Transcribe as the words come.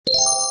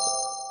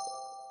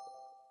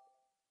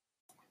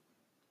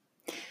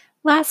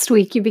Last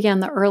week, you began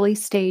the early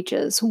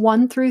stages,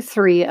 1 through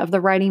 3, of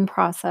the writing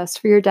process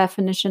for your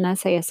definition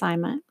essay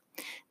assignment.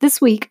 This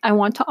week, I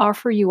want to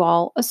offer you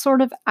all a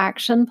sort of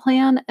action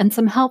plan and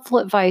some helpful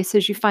advice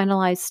as you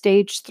finalize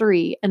stage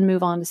 3 and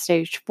move on to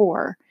stage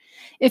 4.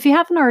 If you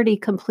haven't already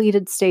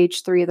completed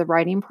stage 3 of the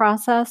writing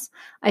process,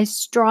 I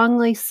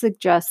strongly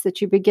suggest that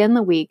you begin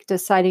the week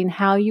deciding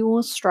how you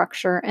will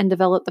structure and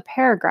develop the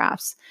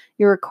paragraphs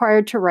you're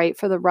required to write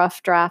for the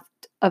rough draft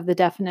of the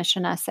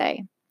definition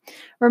essay.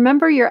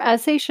 Remember, your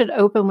essay should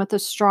open with a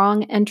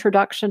strong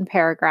introduction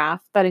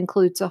paragraph that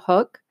includes a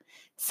hook,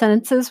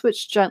 sentences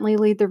which gently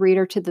lead the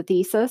reader to the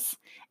thesis,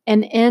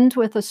 and end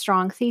with a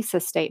strong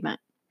thesis statement.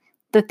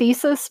 The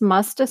thesis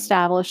must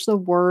establish the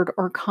word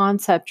or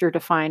concept you're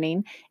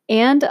defining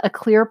and a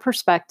clear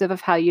perspective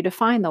of how you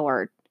define the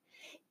word.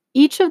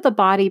 Each of the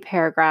body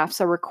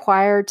paragraphs are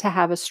required to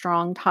have a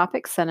strong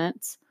topic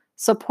sentence,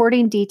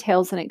 supporting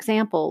details and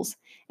examples,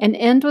 and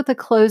end with a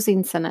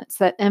closing sentence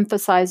that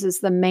emphasizes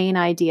the main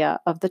idea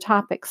of the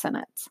topic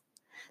sentence.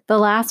 The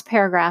last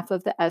paragraph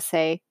of the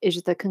essay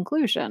is the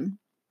conclusion.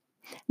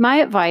 My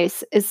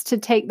advice is to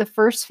take the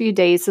first few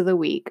days of the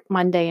week,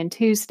 Monday and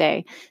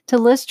Tuesday, to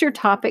list your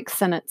topic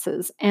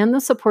sentences and the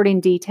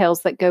supporting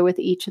details that go with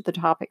each of the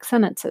topic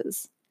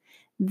sentences.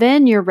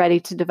 Then you're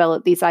ready to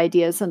develop these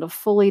ideas into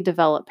fully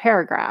developed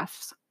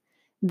paragraphs.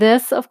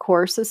 This, of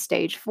course, is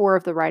stage 4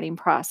 of the writing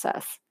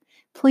process.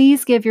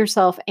 Please give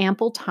yourself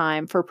ample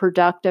time for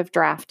productive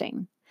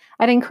drafting.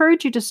 I'd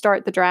encourage you to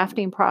start the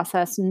drafting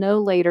process no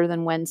later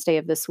than Wednesday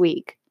of this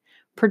week.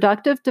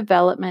 Productive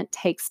development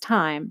takes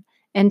time,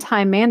 and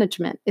time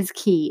management is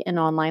key in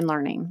online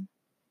learning.